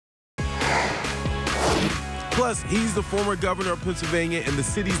Plus, he's the former governor of Pennsylvania and the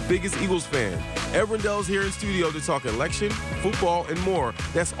city's biggest Eagles fan. Ed Rendell's here in studio to talk election, football, and more.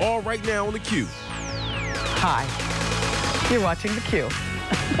 That's all right now on The Q. Hi. You're watching The Q.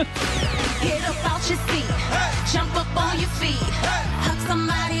 Get up out your seat. Hey. Jump up on your feet. Hey. Hug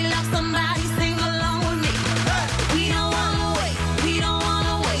somebody, love somebody, sing along with me. Hey. We don't wanna wait. We don't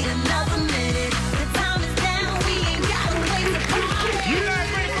wanna wait another minute. The time is down. We ain't gotta wait to party. You guys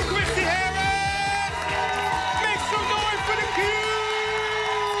ready for Christy Harris? Make some noise for The Q.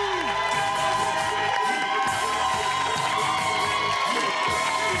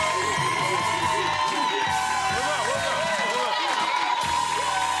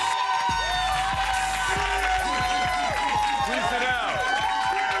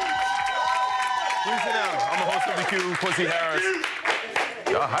 Quincy Harris.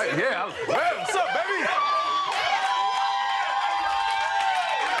 Yeah. Hey, what's up, baby?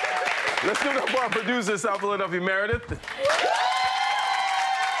 Let's give it up for our producer, South Philadelphia Meredith.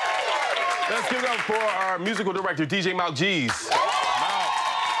 Let's give it up for our musical director, DJ Mount G's.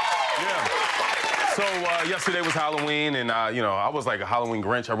 Yeah. So yesterday was Halloween, and I was like a Halloween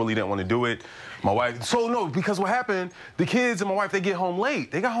Grinch. I really didn't want to do it. My wife, because what happened, the kids and my wife, they get home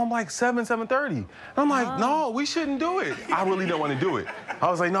late. They got home like 7:30. And I'm like, no, we shouldn't do it. I really didn't want to do it. I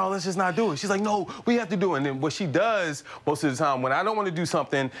was like, no, let's just not do it. She's like, no, we have to do it. And then what she does most of the time, when I don't want to do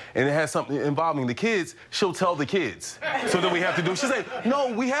something and it has something involving the kids, she'll tell the kids. So then we have to do it. She's like,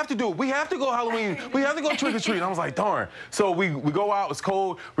 no, we have to do it. We have to go Halloween. We have to go trick-or-treat. I was like, darn. So we go out, it's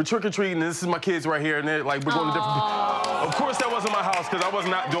cold, we're trick-or-treating, and this is my kids right here, and they're like, we're going to different... Of course, that wasn't my house, because I was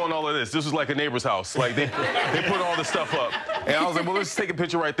not doing all of this. This was like a neighbor's house. Like, they put all this stuff up. And I was like, well, let's take a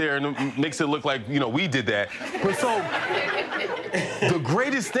picture right there, and it makes it look like, we did that. But so, the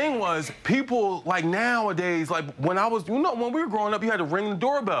greatest thing was, people, like, nowadays, like, when I was, when we were growing up, you had to ring the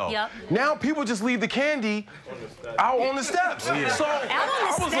doorbell. Yep. Now, people just leave the candy out on the steps. So,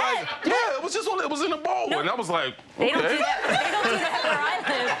 I was like, yeah, it was just, it was in a bowl. No. And I was like, okay. They don't do that where I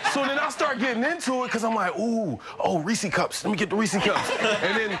live. So then I start getting into it, because I'm like, Reese cups. Let me get the Reese cups.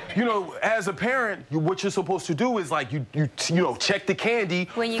 And then, as a parent, what you're supposed to do is, like, you check the candy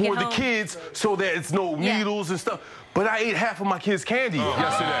for the kids so that it's no needles and stuff. But I ate half of my kids' candy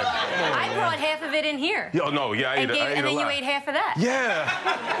yesterday. I brought half of it in here. I ate a lot. And then you ate half of that.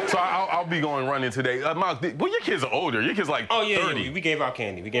 Yeah. So I'll be going running today. Miles, well, your kids are older. Your kids like 30. Yeah. We gave out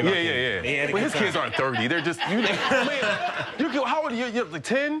candy. Yeah. But his kids aren't 30. They're just, man, how old are you? You're like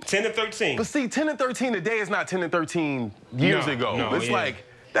 10? 10 to 13. But see, 10 and 13 today is not 10 and 13 years ago. No, it's like...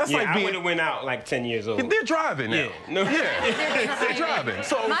 That's like I would have went out like 10 years old. They're driving now. They're driving.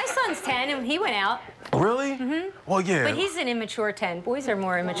 So my son's 10 and he went out. Really? Mm-hmm. Well, yeah. But he's an immature 10. Boys are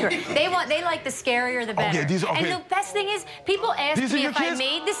more immature. They like the scarier the better. And the best thing is, people ask me if I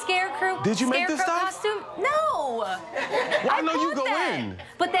made the scarecrow. Did you make this stuff? Costume. No. Well, I know you go in.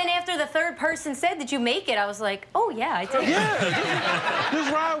 But then after the third person said, "Did you make it?" I was like, "Oh yeah, I did." Yeah.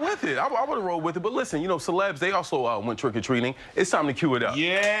 Just ride with it. I would have rolled with it. But listen, celebs, they also went trick or treating. It's time to cue it up.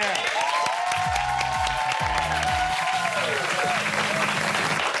 Yeah.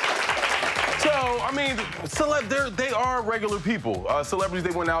 I mean, they are regular people. Celebrities,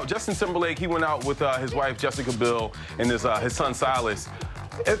 they went out. Justin Timberlake, he went out with his wife, Jessica Biel, and his son, Silas.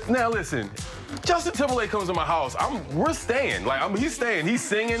 Now, listen, Justin Timberlake comes to my house. We're staying. Like, he's staying. He's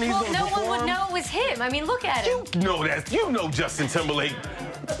singing. He's no one would know it was him. I mean, look at him. You know Justin Timberlake.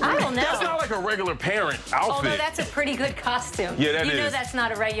 I don't know. That's not like a regular parent outfit. Although that's a pretty good costume. Yeah, that is. You know that's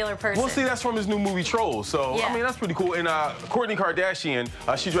not a regular person. Well, see, that's from his new movie, Trolls. So, I mean, that's pretty cool. And Kourtney Kardashian,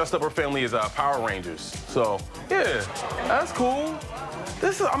 she dressed up her family as Power Rangers. So, yeah, that's cool.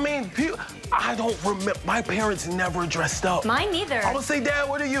 I don't remember. My parents never dressed up. Mine neither. I would say, Dad,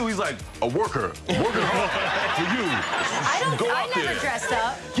 what are you? He's like, a worker. Working hard for you. I never dressed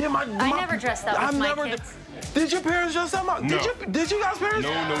up. Yeah, I never dressed up with my kids. Did your parents dress up? No. Did you guys' parents?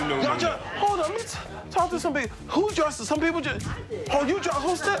 No. Hold on, let me talk to some people. Who dressed? Some people just. Oh, you dressed?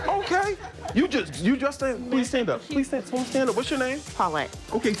 Who's that? Okay. You dressed up? Please stand up. Stand up. What's your name? Paulette.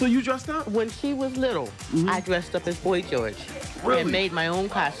 Okay, so you dressed up? When she was little, I dressed up as Boy George. Really? And made my own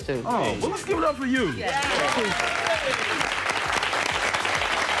costume. Oh, well, let's give it up for you.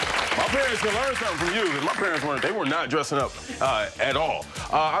 My parents can learn something from you, because my parents they were not dressing up at all.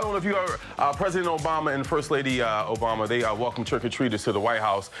 I don't know if you ever, President Obama and First Lady Obama, they welcomed trick-or-treaters to the White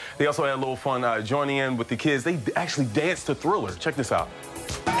House. They also had a little fun joining in with the kids. They actually danced to Thriller. Check this out.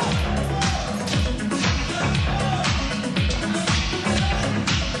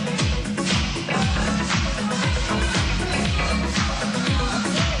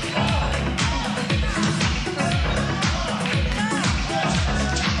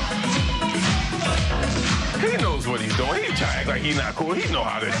 what he's doing. He trying to act like he's not cool. He know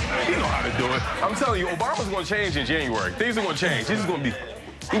how to do it. I'm telling you, Obama's going to change in January. Things are going to change. He's going to be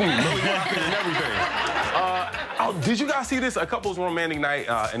really rocking and everything. Did you guys see this? A couple's romantic night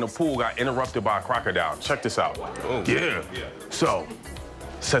in the pool got interrupted by a crocodile. Check this out. Oh. Yeah. So,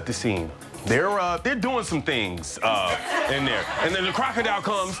 set the scene. They're doing some things in there, and then the crocodile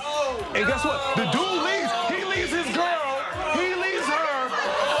comes, and guess what? The dude leaves. He leaves his girl. He leaves her.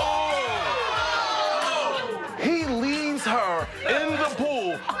 Oh. He leaves her in the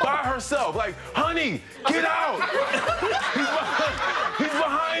pool by herself. Like, honey, get out. He's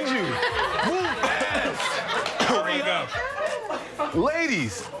behind you. Move fast. Hurry up.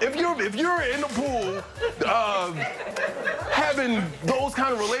 Ladies, if you're in the pool having those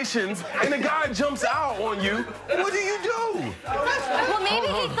kind of relations and the guy jumps out on you, what do you do? Well, maybe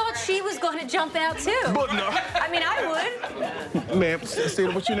he thought she was going to jump out too. But no. I mean, I would. Ma'am,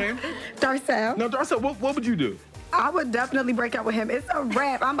 Stina, what's your name? Darcel. No, Darcel, what would you do? I would definitely break up with him. It's a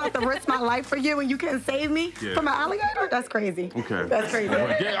wrap. I'm about to risk my life for you and you can't save me from an alligator? That's crazy. Okay. That's crazy.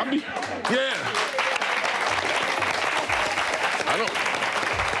 Yeah, I don't...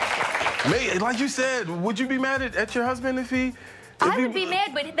 Like you said, would you be mad at your husband if he... I would be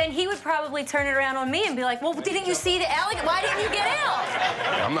mad, but then he would probably turn it around on me and be like, well, didn't you see the alligator? Why didn't you get out?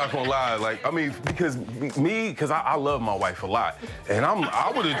 I'm not gonna lie, like, I mean, because I love my wife a lot, and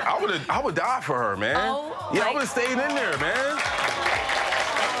I would die for her, man. Oh, yeah, I would have stayed in there, man.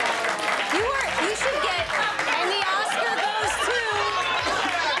 You should get, and the Oscar goes to...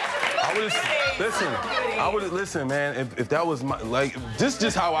 I would have, listen, man, if that was my, like,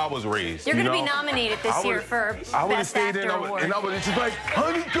 just how I was raised. You're gonna be nominated this year for Best Actor Award. And I would have just like,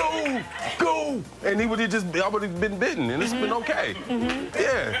 honey, go. And he would have just, I would have been bitten, and it's been okay.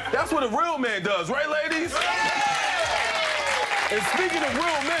 Yeah, that's what a real man does, right, ladies? And speaking of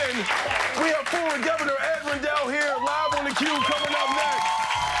real men, we have former Governor Ed Rendell here, live on the Q, coming up next.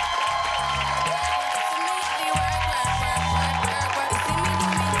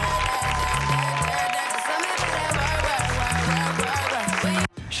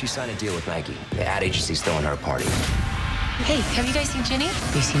 She signed a deal with Nike. The ad agency's throwing her a party. Hey, have you guys seen Ginny?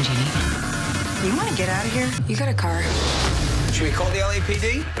 You seen Ginny? You want to get out of here? You got a car. Should we call the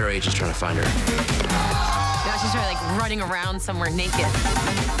LAPD? Her agent's trying to find her. Now she's probably like running around somewhere naked.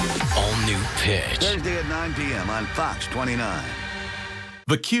 All new pitch. Thursday at 9 p.m. on Fox 29.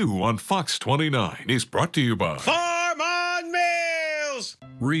 The Q on Fox 29 is brought to you by Farm on Mills!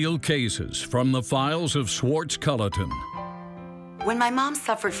 Real cases from the files of Swartz Culleton. When my mom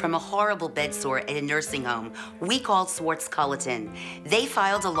suffered from a horrible bed sore at a nursing home, we called Swartz Culleton. They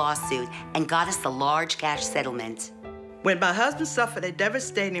filed a lawsuit and got us a large cash settlement. When my husband suffered a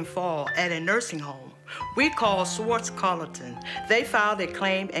devastating fall at a nursing home, we called Swartz Culleton. They filed a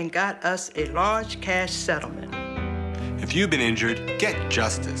claim and got us a large cash settlement. If you've been injured, get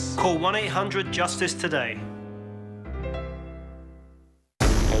justice. Call 1-800-JUSTICE today.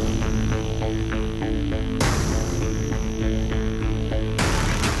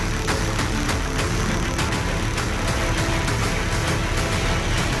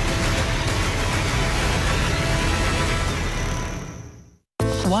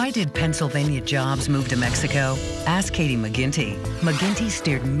 Why did Pennsylvania jobs move to Mexico? Ask Katie McGinty. McGinty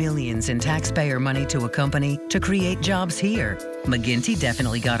steered millions in taxpayer money to a company to create jobs here. McGinty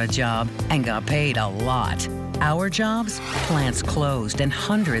definitely got a job and got paid a lot. Our jobs? Plants closed and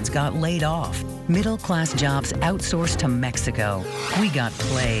hundreds got laid off. Middle-class jobs outsourced to Mexico. We got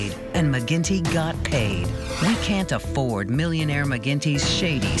played, and McGinty got paid. We can't afford millionaire McGinty's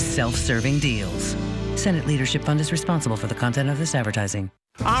shady, self-serving deals. Senate Leadership Fund is responsible for the content of this advertising.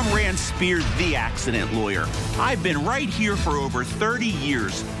 I'm Rand Spear, the accident lawyer. I've been right here for over 30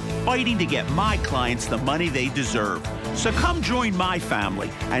 years, fighting to get my clients the money they deserve. So come join my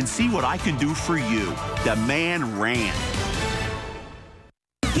family and see what I can do for you, the man Rand.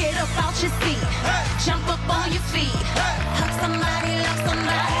 Get up out your seat, jump up on your feet, hug somebody, love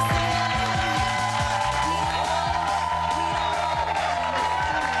somebody.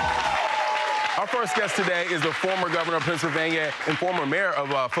 Our first guest today is the former governor of Pennsylvania and former mayor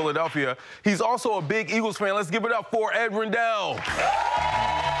of Philadelphia. He's also a big Eagles fan. Let's give it up for Ed Rendell.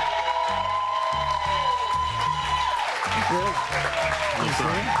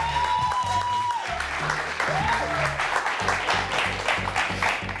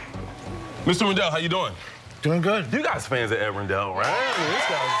 Mr. Rendell, how you doing? Doing good. You guys fans of Ed Rendell, right? I mean, this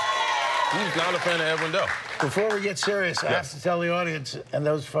guy's, he's not a fan of Ed Rendell. Before we get serious, I have to tell the audience and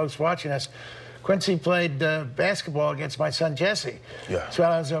those folks watching us, Quincy played basketball against my son, Jesse. Yeah. So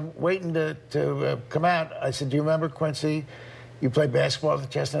as I'm waiting to come out, I said, do you remember Quincy? You played basketball at the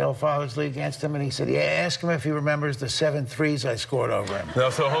Chestnut Hill Fathers League against him, and he said, yeah, ask him if he remembers the 7 threes I scored over him.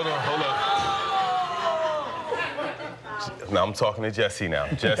 No, so hold on. Now I'm talking to Jesse now.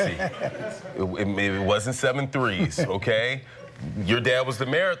 Jesse, it wasn't 7 threes, okay? Your dad was the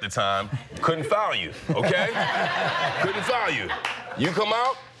mayor at the time. Couldn't foul you, okay? Couldn't foul you. You come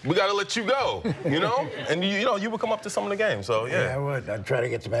out, we got to let you go, you know? And, you would come up to some of the games, so, yeah. Yeah, I would. I'd try to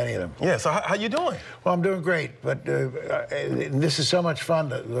get to many of them. Yeah, so how you doing? Well, I'm doing great, but this is so much fun,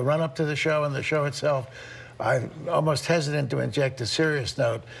 the run-up to the show and the show itself. I'm almost hesitant to inject a serious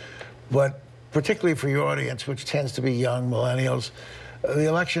note, but particularly for your audience, which tends to be young millennials, the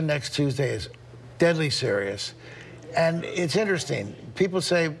election next Tuesday is deadly serious. And it's interesting. People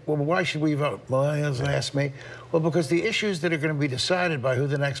say, well, why should we vote? Millennials ask me. Well, because the issues that are going to be decided by who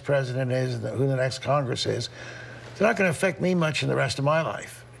the next president is and who the next Congress is, they're not going to affect me much in the rest of my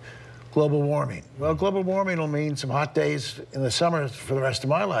life. Global warming. Well, global warming will mean some hot days in the summer for the rest of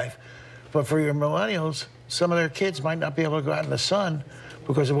my life. But for your millennials, some of their kids might not be able to go out in the sun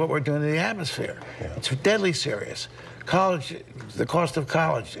because of what we're doing to the atmosphere. Yeah. It's deadly serious. College, the cost of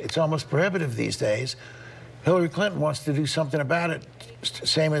college, it's almost prohibitive these days. Hillary Clinton wants to do something about it,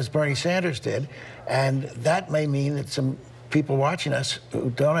 same as Bernie Sanders did, and that may mean that some people watching us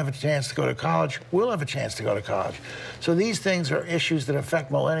who don't have a chance to go to college will have a chance to go to college. So these things are issues that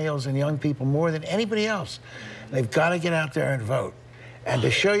affect millennials and young people more than anybody else. They've got to get out there and vote. And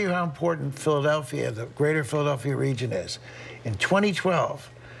to show you how important Philadelphia, the greater Philadelphia region is, in 2012,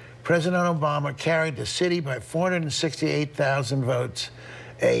 President Obama carried the city by 468,000 votes,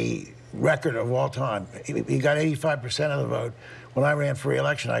 a record of all time. He got 85% of the vote. When I ran for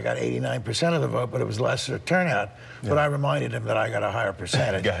re-election, I got 89% of the vote, but it was lesser turnout. Yeah. But I reminded him that I got a higher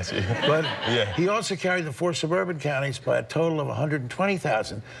percentage. Gotcha. But he also carried the 4 suburban counties by a total of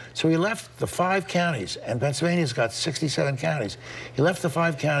 120,000. So he left the 5 counties, and Pennsylvania's got 67 counties. He left the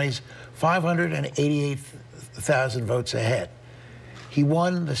 5 counties 588,000 votes ahead. He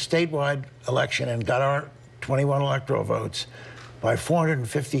won the statewide election and got our 21 electoral votes by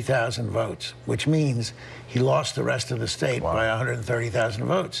 450,000 votes, which means he lost the rest of the state by 130,000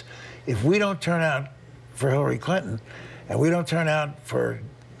 votes. If we don't turn out for Hillary Clinton, and we don't turn out for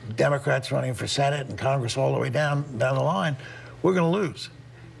Democrats running for Senate and Congress all the way down the line, we're going to lose.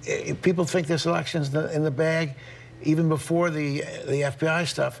 If people think this election's in the bag, even before the FBI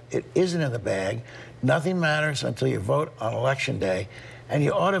stuff, it isn't in the bag. Nothing matters until you vote on Election Day. And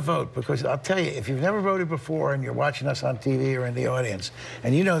you ought to vote, because I'll tell you, if you've never voted before and you're watching us on TV or in the audience,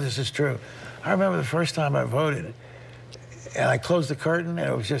 and you know this is true, I remember the first time I voted, and I closed the curtain, and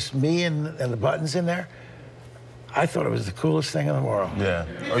it was just me and the buttons in there. I thought it was the coolest thing in the world. Yeah.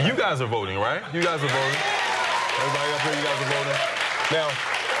 Oh, you guys are voting, right? You guys are voting. Everybody up here, you guys are voting. Now,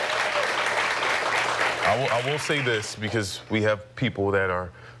 I will say this, because we have people that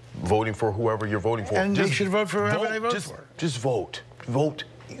are voting for whoever you're voting for. And you should vote for whoever they vote for. Just vote. Vote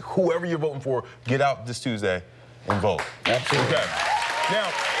whoever you're voting for. Get out this Tuesday and vote. Absolutely. Okay.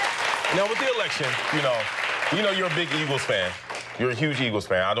 Now with the election, you know you're a big Eagles fan. You're a huge Eagles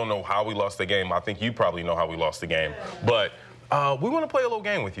fan. I don't know how we lost the game. I think you probably know how we lost the game. But we want to play a little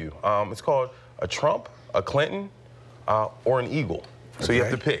game with you. It's called a Trump, a Clinton, or an Eagle. So you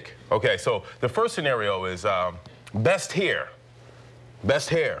have to pick. Okay, so the first scenario is best hair. Best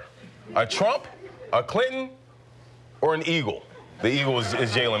hair. A Trump, a Clinton, or an Eagle? The Eagle is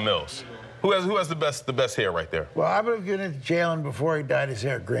Jalen Mills. Who has the best hair right there? Well, I would have given it to Jalen before he dyed his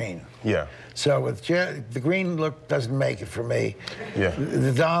hair green. Yeah. So with the green look doesn't make it for me. Yeah.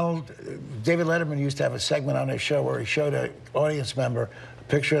 David Letterman used to have a segment on his show where he showed an audience member a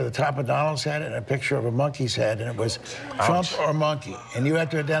picture of the top of Donald's head and a picture of a monkey's head, and it was Trump or monkey, and you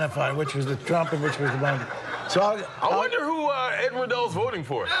had to identify which was the Trump and which was the monkey. So I wonder who Ed Rendell's voting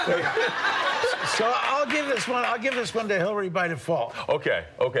for. So I'll give this one to Hillary by default. Okay.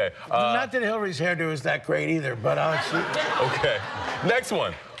 Not that Hillary's hairdo is that great either, but I'll see. Okay. Next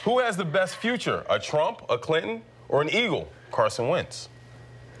one. Who has the best future? A Trump, a Clinton, or an Eagle? Carson Wentz.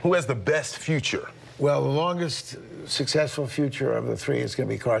 Who has the best future? Well, the longest successful future of the 3 is going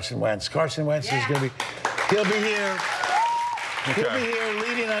to be Carson Wentz. Carson Wentz is going to be. He'll be here. Okay. He'll be here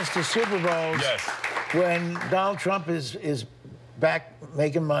leading us to Super Bowls. Yes. When Donald Trump is back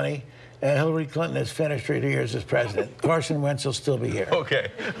making money and Hillary Clinton has finished 3 years as president, Carson Wentz will still be here.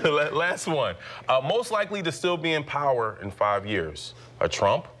 Okay, last one. Most likely to still be in power in 5 years. A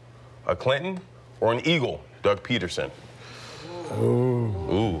Trump, a Clinton, or an Eagle? Doug Peterson.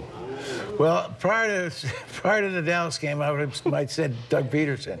 Ooh. Well, prior to the Dallas game, I might have said Doug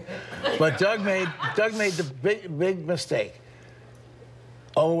Peterson. But Doug made the big mistake.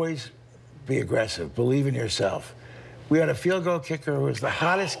 Always be aggressive. Believe in yourself. We had a field goal kicker who was the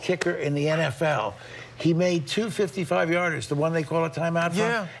hottest kicker in the NFL. He made 2 55-yarders, the one they call a timeout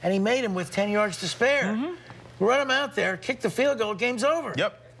from, and he made him with 10 yards to spare. Run him out there, kick the field goal, game's over.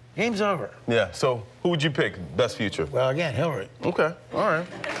 Yep. Game's over. Yeah, so who would you pick, best future? Well, again, Hillary. Okay, all right.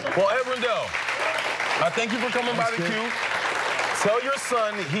 Well, Ed Rendell, thank you for coming by the Q. Tell your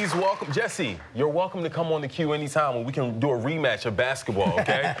son he's welcome. Jesse, you're welcome to come on the Q anytime when we can do a rematch of basketball,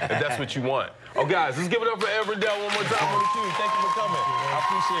 okay? If that's what you want. Oh, guys, let's give it up for Ed Rendell one more time on the Q. Thank you for coming. I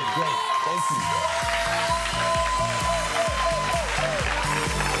appreciate it. Great. Thank you.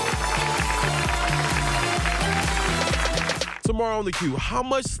 Tomorrow on the Q, how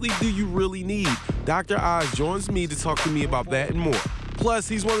much sleep do you really need? Dr. Oz joins me to talk to me about that and more. Plus,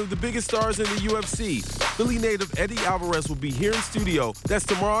 he's one of the biggest stars in the UFC. Philly native Eddie Alvarez will be here in studio. That's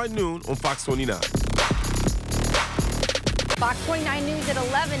tomorrow at noon on Fox 29. Fox 29 News at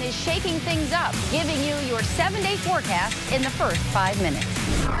 11 is shaking things up, giving you your 7-day forecast in the first 5 minutes.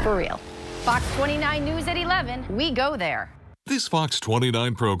 For real. Fox 29 News at 11, we go there. This Fox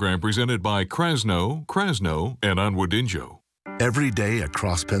 29 program presented by Krasno, and Unwadinjo. Every day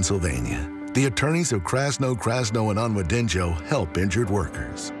across Pennsylvania, the attorneys of Krasno, and Unwadinjo help injured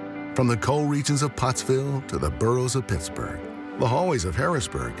workers. From the coal regions of Pottsville to the boroughs of Pittsburgh, the hallways of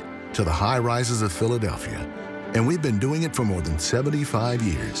Harrisburg to the high rises of Philadelphia. And we've been doing it for more than 75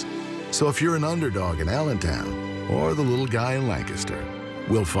 years. So if you're an underdog in Allentown or the little guy in Lancaster,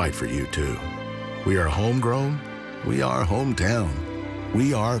 we'll fight for you too. We are homegrown. We are hometown.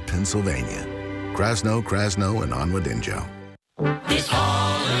 We are Pennsylvania. Krasno, and Unwadinjo. This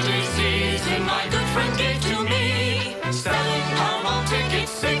holiday season, my good friend gave to me 7 Powerball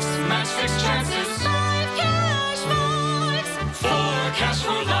tickets, 6 match 6 chances, 5 cash fives, 4 cash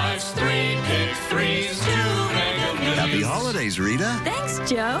for lives, 3 pick 3s, 2 mega millions. Happy holidays, Rita. Thanks,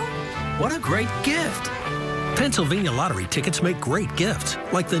 Joe. What a great gift. Pennsylvania lottery tickets make great gifts,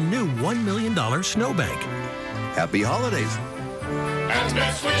 like the new $1 million snowbank. Happy holidays. And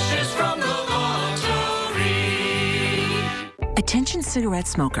best wishes from the lottery. Attention cigarette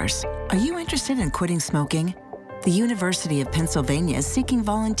smokers. Are you interested in quitting smoking? The University of Pennsylvania is seeking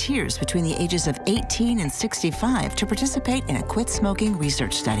volunteers between the ages of 18 and 65 to participate in a quit smoking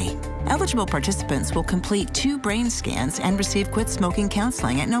research study. Eligible participants will complete 2 brain scans and receive quit smoking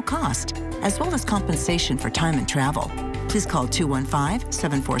counseling at no cost, as well as compensation for time and travel. Please call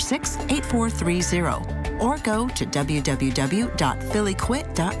 215-746-8430 or go to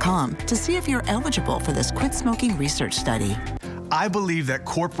www.phillyquit.com to see if you're eligible for this quit smoking research study. I believe that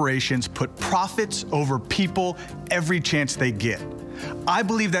corporations put profits over people every chance they get. I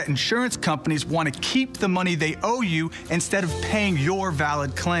believe that insurance companies want to keep the money they owe you instead of paying your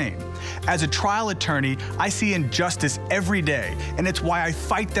valid claim. As a trial attorney, I see injustice every day, and it's why I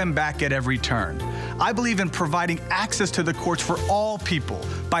fight them back at every turn. I believe in providing access to the courts for all people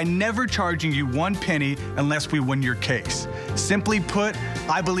by never charging you 1 penny unless we win your case. Simply put,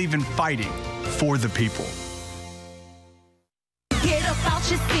 I believe in fighting for the people. Get up out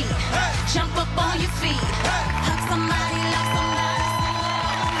your seat, jump up on your feet, hug somebody, love somebody.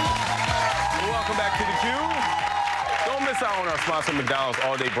 Welcome back to the Q. Don't miss out on our sponsor, McDonald's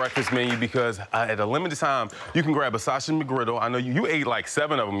all-day breakfast menu, because at a limited time, you can grab a sausage McGriddle. I know you ate like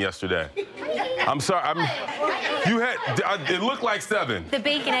 7 of them yesterday. I'm sorry. It looked like 7. The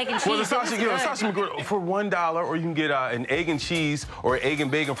bacon, egg, and cheese. Well, the sausage McGriddle for $1, or you can get an egg and cheese or egg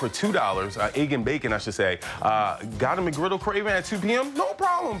and bacon for $2. Egg and bacon, I should say. Got a McGriddle craving at 2 p.m.? No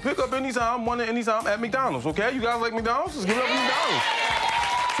problem. Pick up anytime, one at any time at McDonald's, okay? You guys like McDonald's? Just give it up to McDonald's.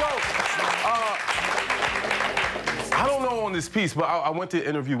 So, I don't know on this piece, but I went to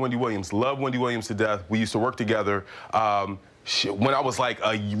interview Wendy Williams. Love Wendy Williams to death. We used to work together when I was like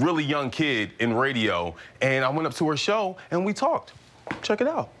a really young kid in radio, and I went up to her show and we talked. Check it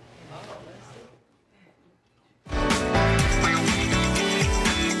out. So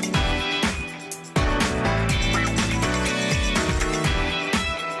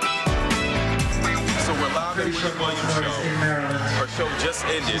we're live at Wendy Williams' show. Her show just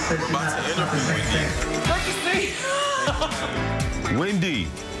ended. We're about to interview Wendy. Wendy.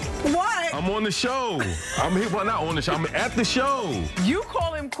 What? I'm on the show. I'm here, well, not on the show. I'm at the show. You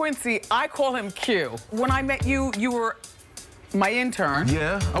call him Quincy. I call him Q. When I met you, you were my intern.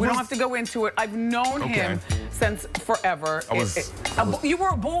 Yeah. We don't have to go into it. I've known him since forever. You were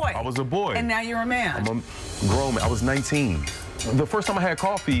a boy. I was a boy. And now you're a man. I'm a grown man. I was 19. The first time I had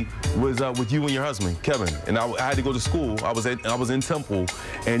coffee was with you and your husband, Kevin. And I had to go to school. I was in Temple,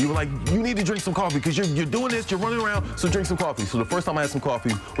 and you were like, you need to drink some coffee because you're doing this, you're running around, so drink some coffee. So the first time I had some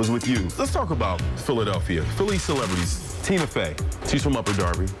coffee was with you. Let's talk about Philadelphia. Philly celebrities. Tina Fey. She's from Upper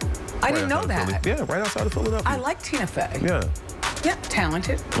Darby. I didn't know that. Yeah, right outside of Philadelphia. I like Tina Fey. Yeah. Yeah,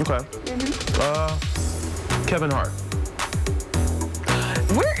 talented. Okay. Kevin Hart.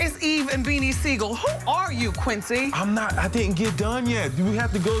 Where is Eve and Beanie Siegel? Who are you, Quincy? I didn't get done yet. Do we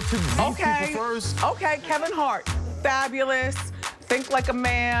have to go to these people first? Okay, Kevin Hart. Fabulous. Think Like a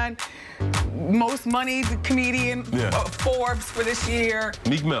Man. Most moneyed comedian, Forbes for this year.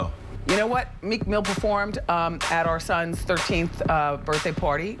 Meek Mill. You know what? Meek Mill performed at our son's 13th birthday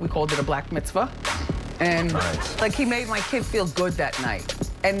party. We called it a black mitzvah. And like he made my kid feel good that night.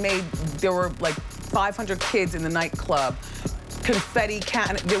 And there were like 500 kids in the nightclub. Confetti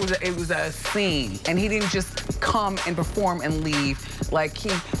it was a scene, and he didn't just come and perform and leave. Like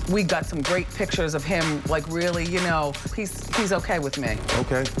we got some great pictures of him. Like really, you know, he's okay with me.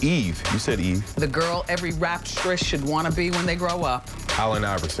 Okay, Eve. You said Eve. The girl every rapstress should want to be when they grow up. Allen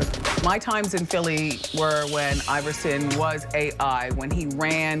Iverson. My times in Philly were when Iverson was AI, when he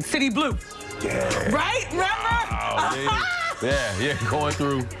ran City Blue. Yeah. Right? Remember? Wow, yeah, going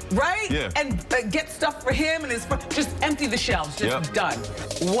through. Right? Yeah. And get stuff for him and his just empty the shelves, just done.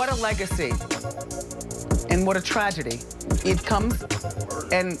 What a legacy. And what a tragedy. It comes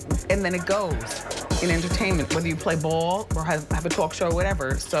and then it goes in entertainment, whether you play ball or have a talk show or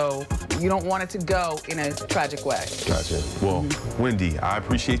whatever. So you don't want it to go in a tragic way. Gotcha. Well, Wendy, I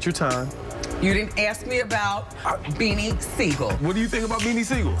appreciate your time. You didn't ask me about Beanie Siegel. What do you think about Beanie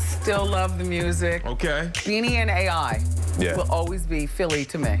Siegel? Still love the music. Okay. Beanie and AI will always be Philly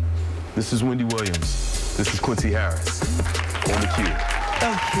to me. This is Wendy Williams. This is Quincy Harris on the Q.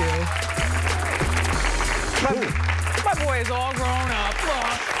 Thank you. My boy is all grown up.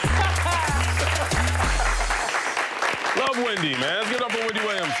 Love Wendy, man. Let's give it up for Wendy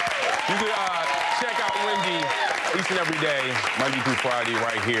Williams. You can check out Wendy each and every day, Monday through Friday,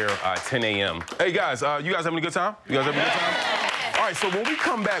 right here, 10 a.m. Hey, guys, you guys having a good time? You guys having a good time? All right, so when we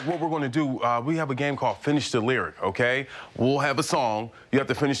come back, what we're going to do, we have a game called Finish the Lyric, okay? We'll have a song. You have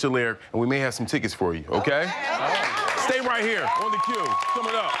to finish the lyric, and we may have some tickets for you, okay? Stay right here on the Q.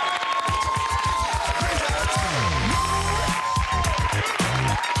 Coming up.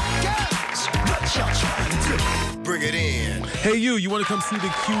 Bring it in. Hey, you want to come see the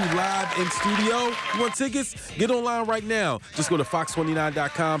Q live in studio? You want tickets? Get online right now. Just go to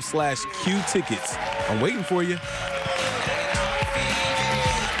fox29.com/Q tickets. I'm waiting for you.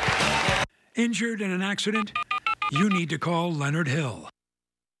 Injured in an accident? You need to call Leonard Hill.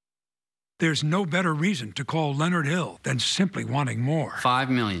 There's no better reason to call Leonard Hill than simply wanting more.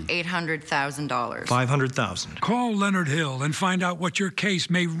 $5,800,000. $500,000. Call Leonard Hill and find out what your case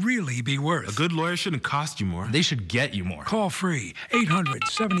may really be worth. A good lawyer shouldn't cost you more. They should get you more. Call free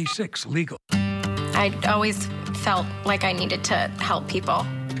 800-76-LEGAL. I always felt like I needed to help people.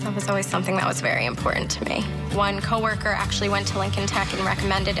 That was always something that was very important to me. One coworker actually went to Lincoln Tech and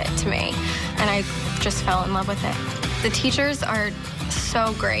recommended it to me, and I just fell in love with it. The teachers are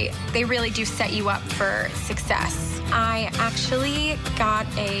so great. They really do set you up for success. I actually got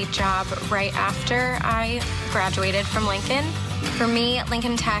a job right after I graduated from Lincoln. For me,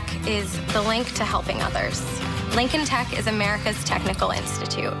 Lincoln Tech is the link to helping others. Lincoln Tech is America's technical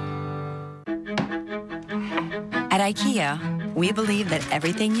institute. At IKEA, we believe that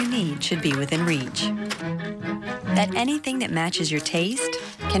everything you need should be within reach. That anything that matches your taste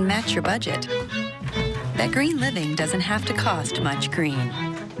can match your budget. That green living doesn't have to cost much green.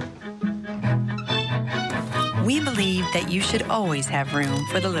 We believe that you should always have room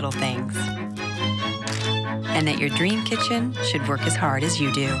for the little things. And that your dream kitchen should work as hard as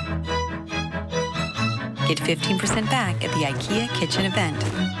you do. Get 15% back at the IKEA Kitchen event.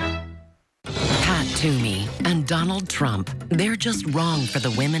 Pat Toomey and Donald Trump, they're just wrong for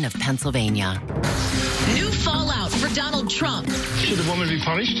the women of Pennsylvania. New fallout for Donald Trump. Should the woman be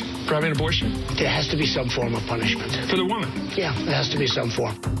punished for having an abortion? There has to be some form of punishment. For the woman? Yeah, there has to be some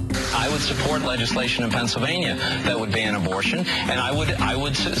form. I would support legislation in Pennsylvania that would ban abortion, and I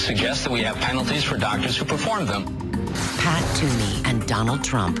would suggest that we have penalties for doctors who perform them. Pat Toomey and Donald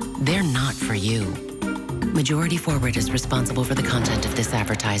Trump, they're not for you. Majority Forward is responsible for the content of this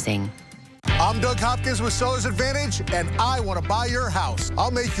advertising. I'm Doug Hopkins with Seller's Advantage, and I want to buy your house.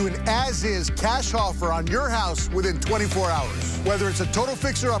 I'll make you an as-is cash offer on your house within 24 hours. Whether it's a total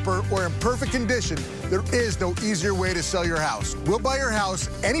fixer-upper or in perfect condition, there is no easier way to sell your house. We'll buy your house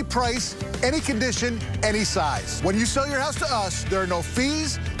any price, any condition, any size. When you sell your house to us, there are no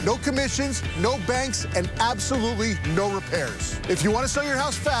fees, no commissions, no banks, and absolutely no repairs. If you want to sell your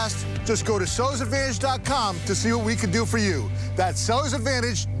house fast, just go to sellersadvantage.com to see what we can do for you. That's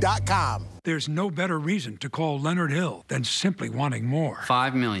sellersadvantage.com. There's no better reason to call Leonard Hill than simply wanting more.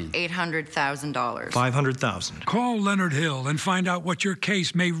 $5 million. $800,000. $500,000. Call Leonard Hill and find out what your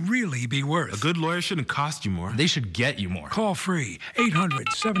case may really be worth. A good lawyer shouldn't cost you more. They should get you more. Call free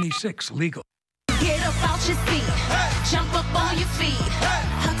 800-76-LEGAL. Get up out your seat. Jump up on your feet.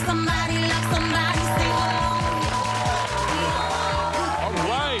 Hug somebody, love somebody, sing All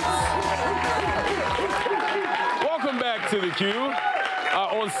right. Welcome back to theCUBE.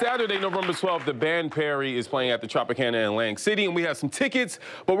 On Saturday, November 12th, the band Perry is playing at the Tropicana in Lang City, and we have some tickets,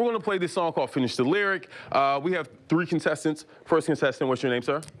 but we're going to play this song called Finish the Lyric. We have 3 contestants. First contestant, what's your name,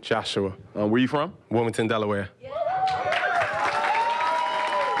 sir? Joshua. Where you from? Wilmington, Delaware.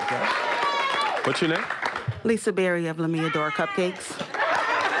 Okay. What's your name? Lisa Berry of Lamia Dora Cupcakes.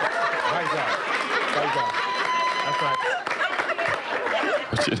 Right job. That's right.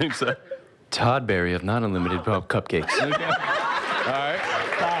 What's your name, sir? Todd Berry of Non-Unlimited Cupcakes. Okay. All right.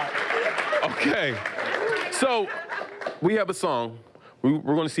 Okay. So we have a song. We're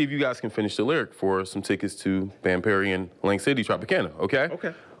going to see if you guys can finish the lyric for some tickets to Band Perry in Lang City, Tropicana. Okay?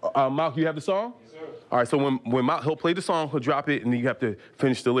 Okay. Malk, you have the song? Yes, sir. All right. So when Malk, he'll play the song, he'll drop it, and then you have to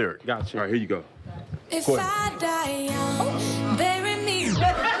finish the lyric. Gotcha. All right. Here you go. If Go ahead. I die young, bury me.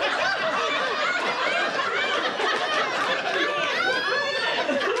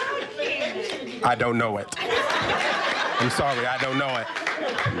 I don't know it. I'm sorry, I don't know it.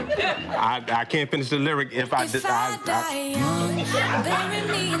 I can't finish the lyric if I did.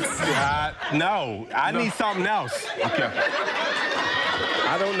 No, I need something else. Okay.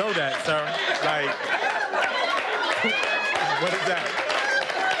 I don't know that, sir. Like, what is that?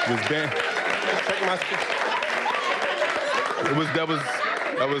 This band. Check my.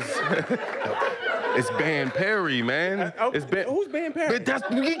 That was. It's Band Perry, man. Who's Band Perry?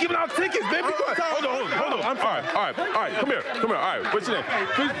 We giving out tickets, man. Hold on. I'm fine. All right. Come here. All right. What's your name?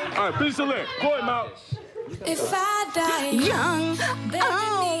 All right, finish the lyric. Go ahead, Mal. If I die young, bury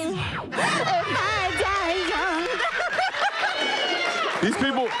me. If I die young.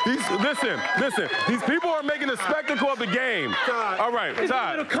 Listen. These people are making a spectacle of the game. All right, it's a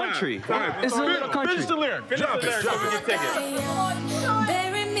little country. All right. It's a little country. Finish the lyric. Drop it.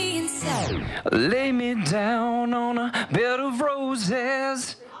 Bury me inside. Lay me down on a bed of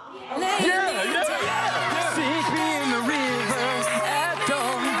roses. Sink me in the river at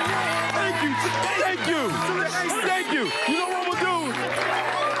dawn. Thank you. You know what we'll do?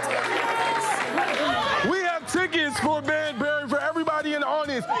 We have tickets for Band Perry for everybody in the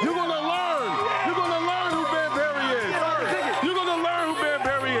audience. You're gonna learn who Band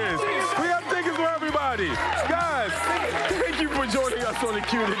Perry is. We have tickets for everybody. Guys, thank you for joining us on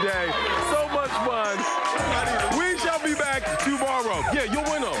theCUBE today. So much fun. We shall be back tomorrow. Yeah, you'll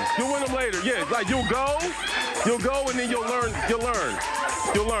win them. You'll win them later. Yeah, like you'll go, and then you'll learn.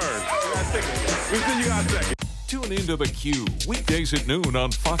 We'll see you guys second. Tune into theCUBE, weekdays at noon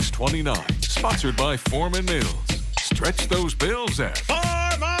on Fox 29. Sponsored by Foreman Mills. Stretch those bills at